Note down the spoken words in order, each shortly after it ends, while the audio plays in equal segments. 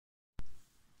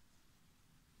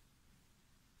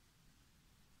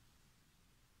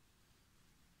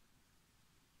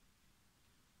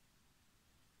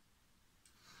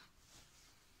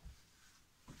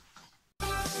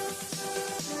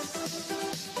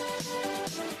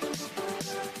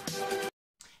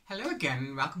Hello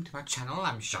again, welcome to my channel.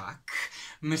 I'm Jacques,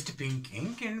 Mr. Pink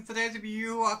Ink, and for those of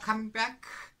you who are coming back,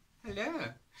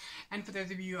 hello. And for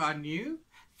those of you who are new,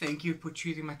 thank you for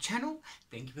choosing my channel.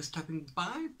 Thank you for stopping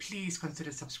by. Please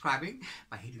consider subscribing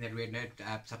by hitting that red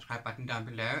subscribe button down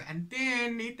below, and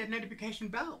then hit that notification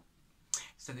bell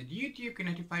so that YouTube can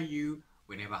notify you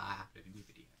whenever I upload a new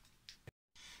video.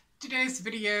 Today's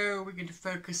video, we're going to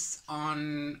focus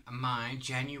on my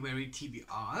January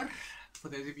TBR. For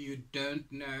those of you who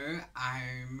don't know,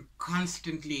 I'm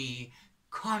constantly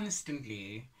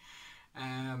participating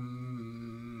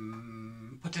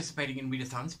in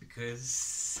readathons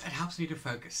because it helps me to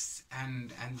focus,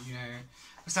 and you know,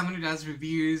 for someone who does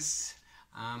reviews,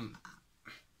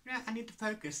 yeah, I need to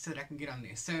focus so that I can get on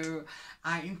there. So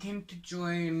I intend to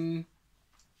join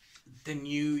the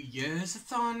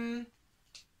Newyearsathon.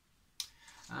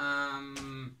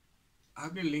 I'm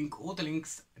going to link all the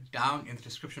links down in the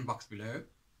description box below.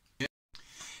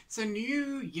 So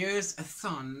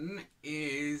Newyearsathon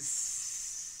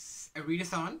is a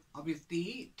readathon,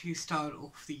 obviously, to start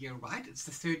off the year right. It's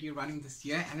the third year running this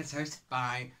year, and it's hosted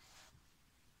by,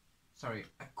 A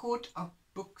Court of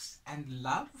Books and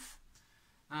Love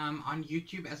on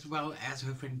YouTube, as well as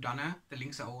her friend Donna. The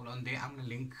links are all on there. I'm going to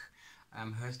link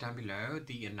hers down below,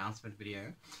 the announcement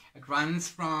video. It runs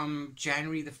from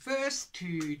January the 1st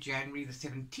to January the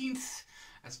 17th.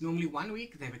 It's normally 1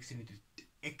 week. They've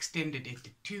extended it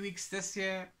to 2 weeks this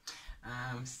year.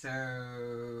 So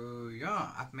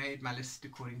yeah, I've made my list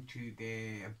according to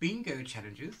their bingo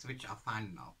challenges, which I'll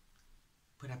find and I'll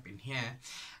put up in here.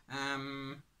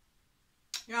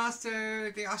 Yeah,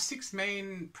 so there are 6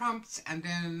 main prompts, and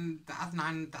then the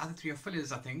other 3 are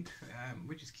fillers, I think,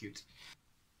 which is cute.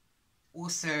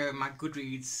 Also, my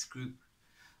Goodreads group,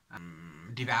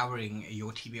 Devouring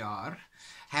Your TBR,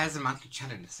 has a monthly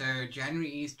challenge. So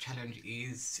January's challenge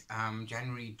is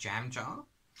January Jam Jar.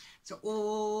 So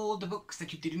all the books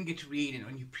that you didn't get to read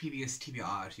on your previous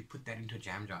TBRs, you put that into a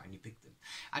jam jar and you pick them.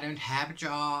 I don't have a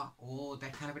jar or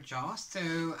that kind of a jar,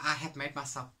 so I have made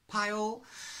myself a pile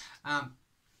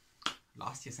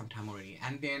last year sometime already.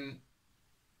 And then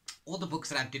all the books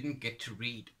that I didn't get to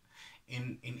read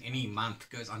in any month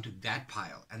goes onto that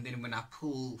pile, and then when I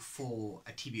pull for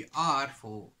a TBR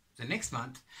for the next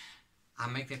month, I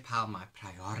make that pile my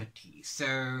priority. So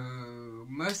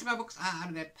most of my books are out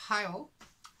of that pile,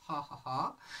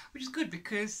 which is good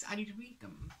because I need to read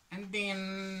them. And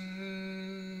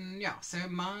then yeah, so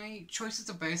my choices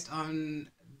are based on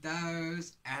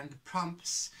those and the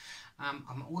prompts.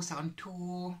 I'm also on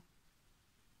tour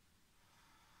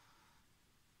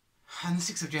on the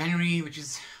 6th of January, which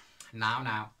is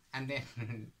now, and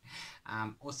then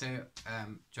also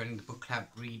joining the book club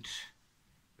read,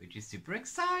 which is super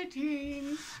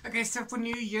exciting. Okay, so for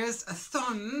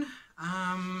Newyearsathon,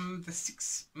 the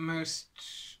 6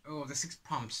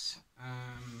 prompts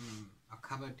are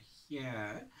covered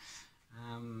here.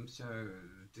 So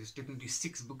there's definitely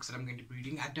 6 books that I'm going to be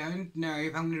reading. I don't know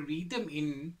if I'm going to read them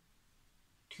in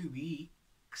 2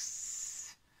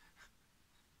 weeks,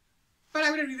 but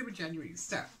I'm going to read them in January.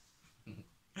 So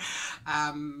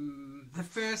the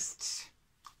first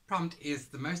prompt is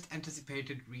the most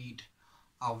anticipated read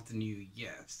of the new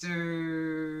year. So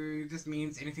this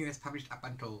means anything that's published up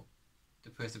until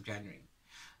the 1st of January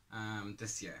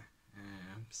this year.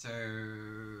 So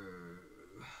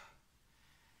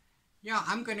yeah,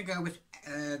 I'm going to go with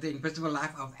The Invisible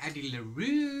Life of Addie,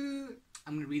 LaRue.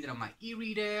 I'm going to read it on my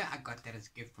e-reader. I got that as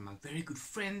a gift from a very good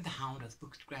friend, the Hound of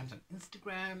Bookstagrams on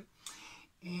Instagram.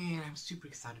 And I'm super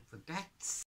excited for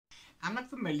that. I'm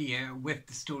not familiar with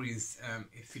the stories,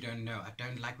 if you don't know. I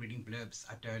don't like reading blurbs.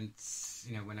 I don't,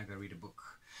 you know, when I go read a book.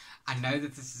 I know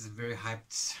that this is a very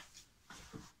hyped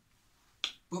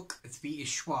book. It's V.E.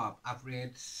 Schwab. I've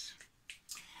read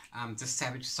the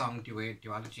Savage Song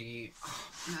duology.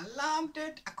 Oh, and I loved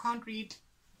it. I can't read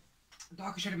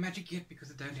Darker Shade of Magic yet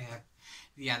because I don't have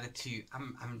the other 2.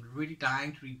 I'm really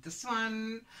dying to read this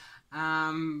one.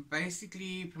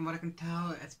 Basically, from what I can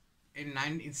tell, it's in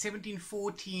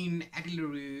 1714, Addie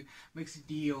LaRue makes a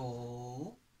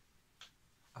deal,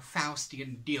 a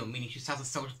Faustian deal, meaning she sells a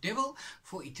soul to the devil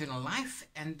for eternal life,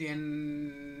 and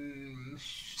then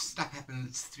stuff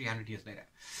happens 300 years later.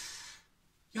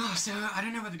 Yeah, so I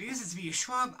don't know what it is. It's V.E.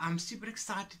 Schwab. I'm super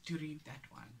excited to read that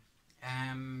one.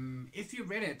 If you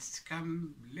read it,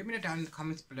 come let me know down in the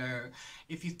comments below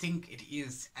if you think it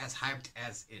is as hyped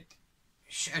as it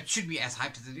should be, as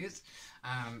hyped as it is.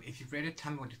 If you've read it,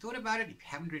 tell me what you thought about it. If you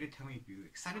haven't read it, tell me if you're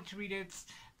excited to read it.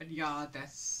 But yeah,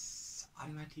 that's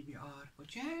on my TBR for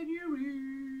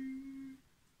January.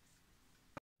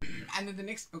 And then the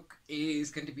next book is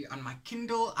going to be on my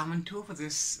Kindle. I'm on tour for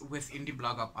this with Indie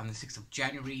Blog Up on the 6th of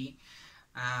January.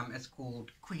 It's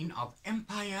called Queen of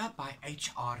Empire by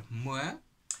H.R. Moore.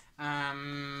 I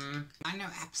know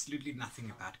absolutely nothing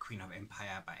about Queen of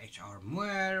Empire by H.R.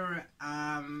 Moore.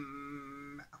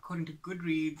 According to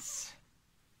Goodreads,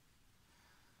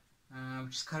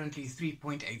 which is currently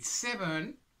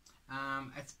 3.87,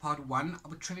 it's part 1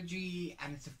 of a trilogy,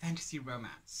 and it's a fantasy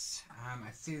romance.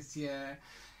 It says here,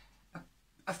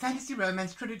 a fantasy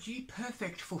romance trilogy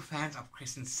perfect for fans of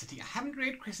Crescent City. I haven't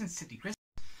read Crescent City.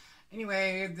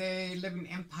 Anyway, they live in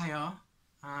Empire,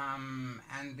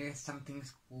 and there's something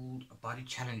called a body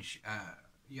challenge.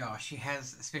 Yeah, she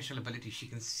has a special ability. She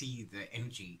can see the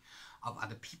energy of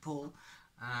other people,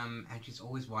 and she's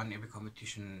always won every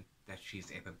competition that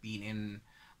she's ever been in,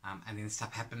 and then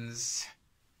stuff happens.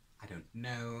 I don't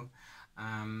know.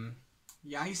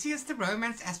 Yeah, you see, it's the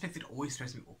romance aspect that always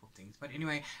throws me off of things. But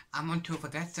anyway, I'm on tour for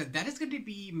that, so that is going to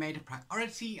be made a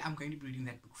priority. I'm going to be reading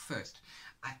that book first.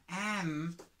 I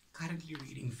am currently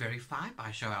reading Verify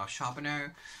by Joël Charbonneau.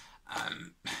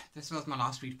 This was my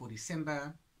last read for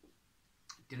December.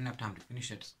 Didn't have time to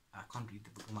finish it. I can't read the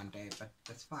book in one day, but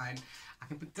that's fine. I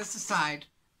can put this aside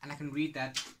and I can read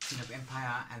that Queen of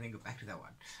Empire and then go back to that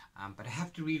one. But I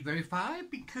have to read Verify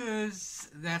because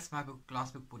that's my book,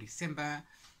 last book for December,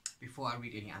 before I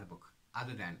read any other book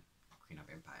other than Queen of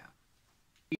Empire.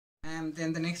 And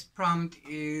then the next prompt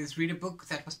is read a book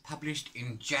that was published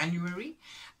in January.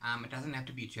 It doesn't have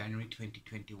to be January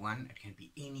 2021. It can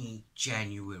be any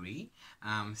January.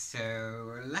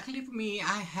 So luckily for me,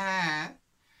 I have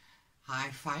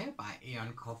HighFire by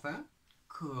Ian Coffer.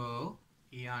 Cool.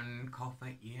 Ian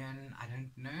Coffer, Ian, I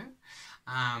don't know.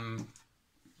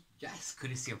 Yes,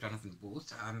 courtesy of Jonathan Ball,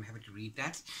 so I'm happy to read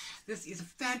that. This is a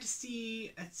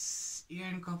fantasy. It's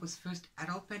Ian Coffer's first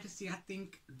adult fantasy, I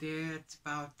think. That's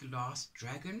about The Last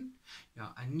Dragon.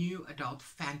 Yeah, a new adult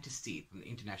fantasy from the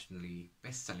internationally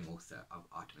best-selling author of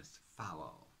Artemis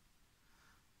Fowl.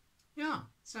 Yeah,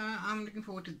 so I'm looking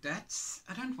forward to that.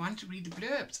 I don't want to read the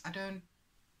blurbs. I don't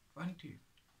want to.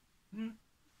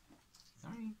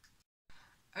 Sorry.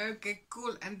 Okay,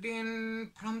 cool. And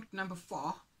then prompt number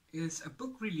 4 is a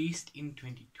book released in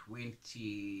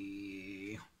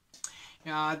 2020.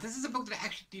 Yeah, this is a book that I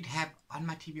actually did have on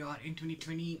my TBR in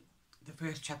 2020. The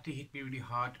first chapter hit me really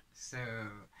hard, so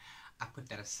I put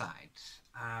that aside.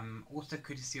 Also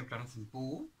courtesy of Jonathan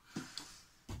Ball.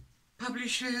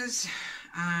 Publishers,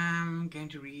 I'm going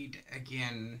to read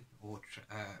again, or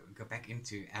go back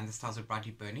into And the Stars Are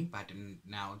Brightly Burning by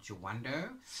Denal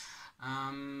Jawando.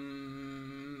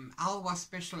 Al was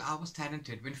special, Al was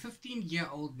talented. When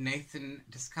 15-year-old Nathan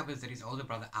discovers that his older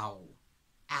brother Al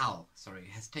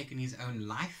has taken his own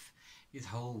life, his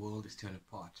whole world is torn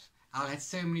apart. Al had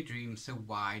so many dreams, so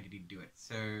why did he do it?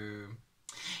 So,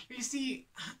 you see,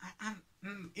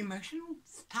 emotional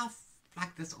stuff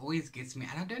like this always gets me,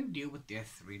 and I don't deal with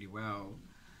death really well.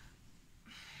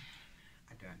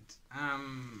 I don't.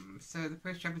 So the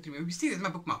first chapter to me, you see, there's my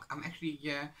bookmark. I'm actually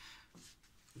here.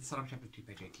 The start of chapter 2,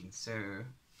 page 18. So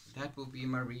that will be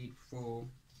my read for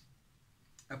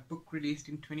a book released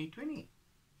in 2020.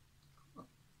 Cool.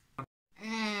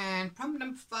 And prompt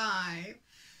number 5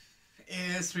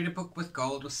 is read a book with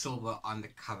gold or silver on the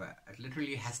cover. It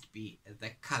literally has to be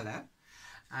the color.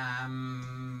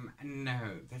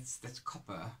 No, that's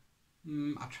copper.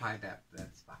 I'll try that.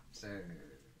 That's fine. So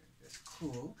that's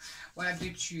cool. What I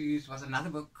did choose was another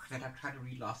book that I tried to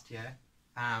read last year.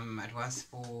 It was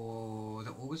for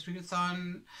the August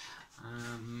readathon.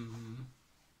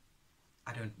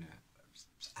 I don't know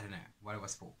what it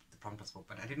was for, the prompt was for,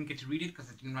 but I didn't get to read it because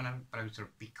I didn't run out, but it was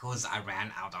because I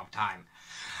ran out of time.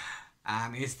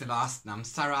 It's The Last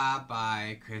Namsara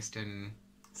by Kirsten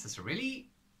Cicerelli.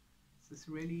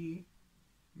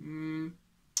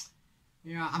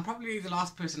 Yeah, I'm probably the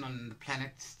last person on the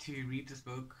planet to read this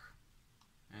book.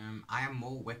 I am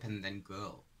more weapon than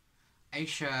girl.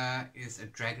 Aisha is a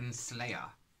dragon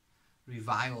slayer,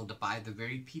 reviled by the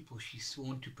very people she's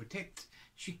sworn to protect.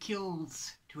 She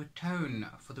kills to atone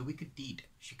for the wicked deed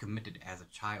she committed as a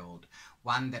child,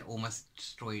 one that almost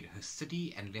destroyed her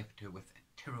city and left her with a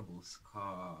terrible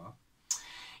scar.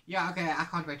 Yeah, okay, I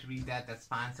can't wait to read that. That's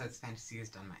fine. So it's fantasy is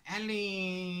down my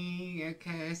alley.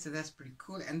 Okay, so that's pretty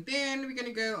cool. And then we're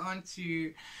gonna go on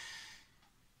to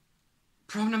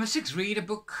prompt number 6. Read a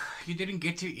book you didn't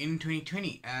get to in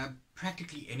 2020.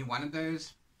 Practically any one of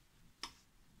those.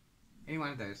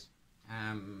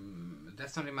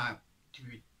 That's not in my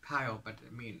TV pile, but I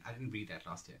mean, I didn't read that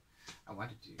last year. I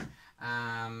wanted to.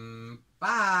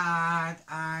 But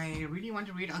I really want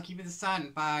to read I'll Give You the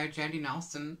Sun by Jandy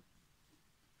Nelson.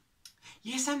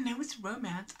 Yes, I know it's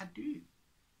romance, I do.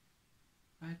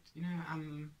 But, you know,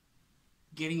 I'm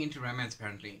getting into romance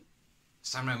apparently.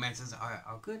 Some romances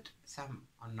are good, some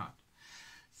are not.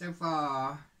 So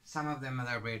far, some of them that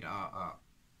I read are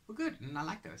good, and I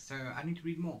like those. So I need to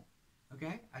read more.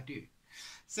 Okay, I do.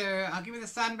 So I'll Give You the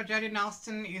Sun by Jodie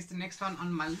Nelson is the next one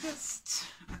on my list.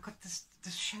 I got this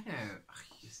shadow. Oh,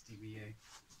 yes, TBR.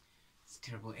 It's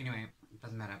terrible. Anyway, it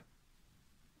doesn't matter.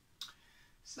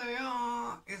 So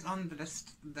yeah, is on the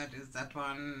list. That is that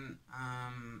one.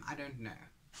 I don't know.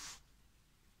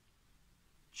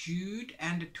 Jude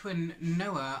and a twin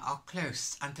Noah are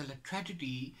close until a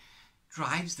tragedy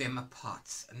drives them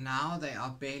apart. Now they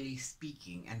are barely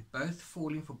speaking and both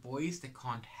falling for boys they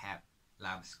can't have.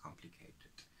 Love's complicated.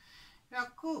 Yeah,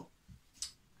 cool.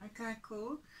 Okay,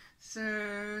 cool.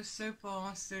 So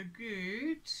far so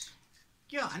good.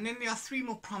 Yeah, and then there are 3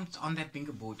 more prompts on that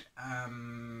bingo board.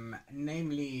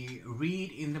 Namely,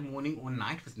 read in the morning or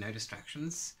night with no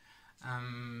distractions.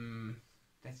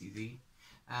 That's easy.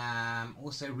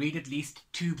 Also, read at least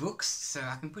 2 books, so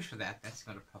I can push for that. That's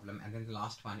not a problem. And then the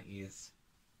last one is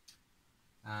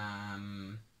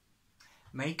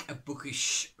make a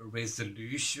bookish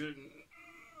resolution.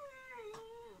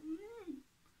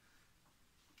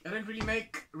 I don't really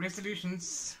make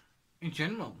resolutions in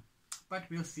general, but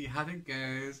we'll see how that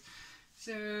goes.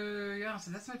 So yeah,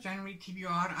 so that's my January TBR.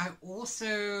 I also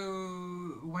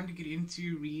want to get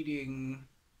into reading,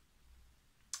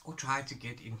 or try to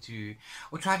get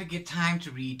time to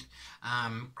read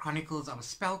Chronicles of a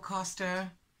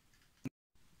Spellcaster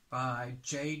by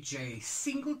J.J.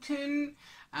 Singleton.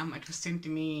 It was sent to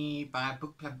me by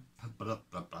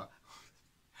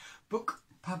Book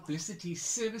Publicity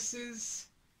Services,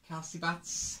 Kelsey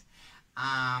Butts,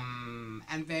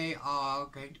 and they are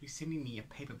going to be sending me a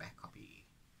paperback copy.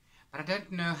 But I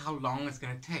don't know how long it's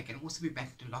going to take, and also be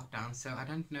back to lockdown, so I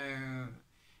don't know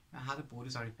how the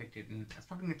borders are affected, and it's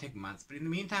probably going to take months. But in the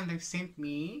meantime, they've sent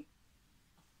me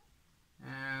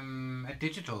a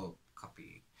digital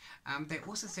copy. They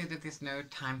also said that there's no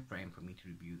time frame for me to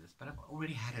review this, but I've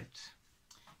already had it,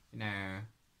 you know,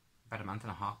 about a month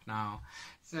and a half now.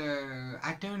 So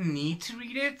I don't need to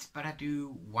read it, but I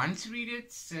do want to read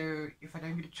it. So if I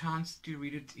don't get a chance to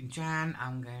read it in Jan,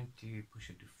 I'm going to push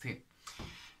it to Feb.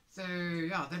 So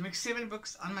yeah, that makes 7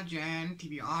 books on my Jan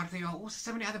TBR. There are also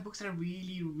so many other books that I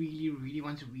really, really, really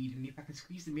want to read, and if I can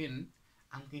squeeze them in,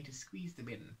 I'm going to squeeze them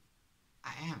in.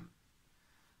 I am.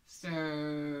 So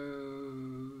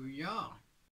yeah,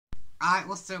 I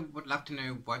also would love to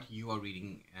know what you are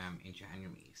reading in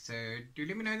January. So do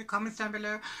let me know in the comments down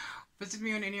below. Visit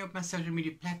me on any of my social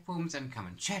media platforms and come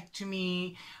and chat to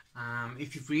me.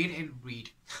 If you've read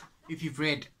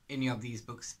any of these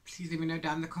books, please let me know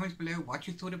down in the comments below what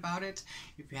you thought about it.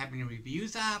 If you have any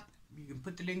reviews up, you can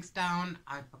put the links down.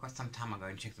 I've got some time, I'll go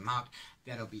and check them out.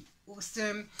 That'll be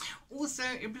awesome. Also,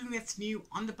 everything that's new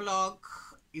on the blog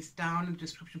is down in the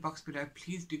description box below.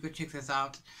 Please do go check those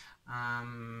out.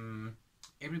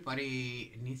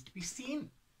 Everybody needs to be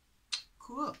seen.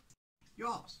 Cool.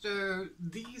 Yeah, so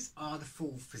these are the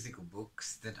 4 physical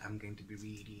books that I'm going to be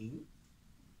reading.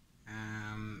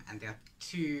 And there are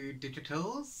 2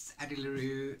 digitals, Addie,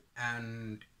 LaRue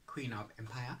and Queen of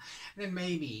Empire. And then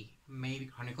maybe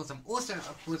Chronicles. I'm also,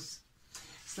 of course,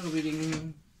 still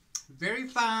reading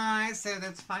Verify, so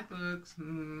that's 5 books.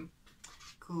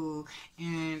 Cool.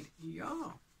 And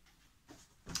yeah.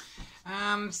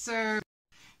 So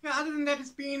yeah, other than that,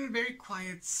 it's been very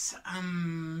quiet.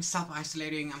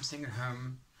 Self-isolating. I'm staying at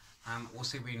home.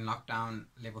 Also we're in lockdown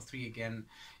level 3 again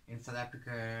in South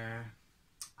Africa.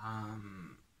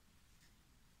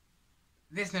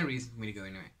 There's no reason for me to go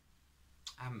anywhere.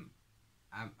 I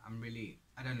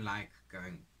don't like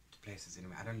going to places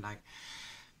anyway.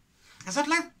 It's not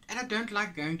like, and I don't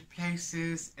like going to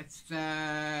places. It's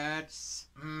that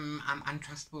I'm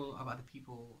untrustful of other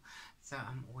people, so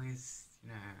I'm always, you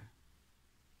know,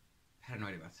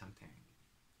 paranoid about something.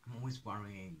 I'm always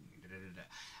worrying.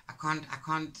 I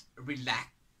can't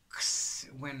relax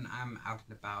when I'm out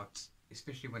and about,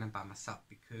 especially when I'm by myself,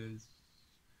 because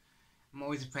I'm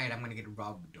always afraid I'm going to get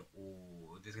robbed,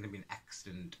 or there's going to be an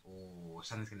accident, or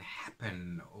something's going to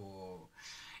happen, or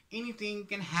anything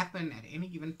can happen at any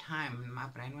given time. My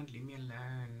brain won't leave me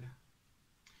alone.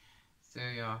 So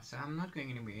yeah, so I'm not going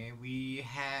anywhere. We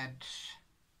had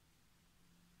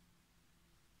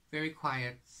very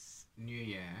quiet New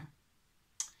Year.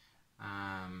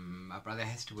 My brother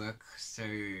has to work, so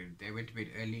they went to bed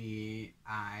early.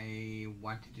 I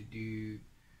wanted to do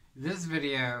this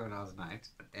video last night,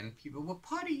 but then people were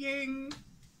partying.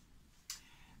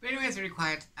 But anyway, it's very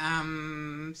quiet.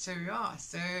 So yeah,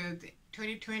 so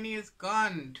 2020 is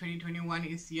gone. 2021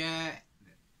 is here.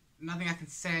 Nothing I can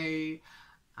say.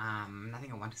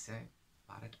 Nothing I want to say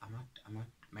about it. I'm not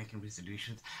making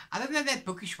resolutions. Other than that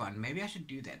bookish one, maybe I should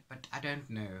do that, but I don't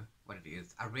know what it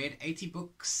is. I read 80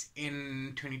 books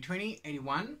in 2020,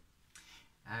 81.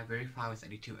 Verify was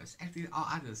 82. Actually, there are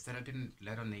others that I didn't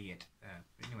load on there yet.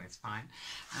 But anyway, it's fine.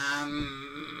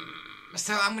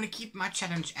 So I'm going to keep my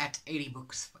challenge at 80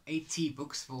 books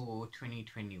for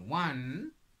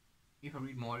 2021. If I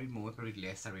read more, I read more. If I read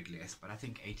less, I read less. But I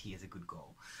think 80 is a good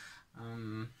goal.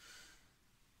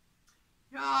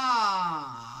 Yeah,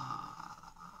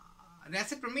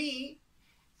 that's it for me.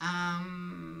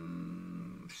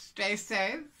 Stay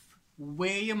safe,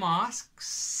 wear your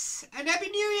masks, and Happy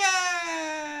New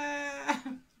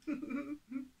Year!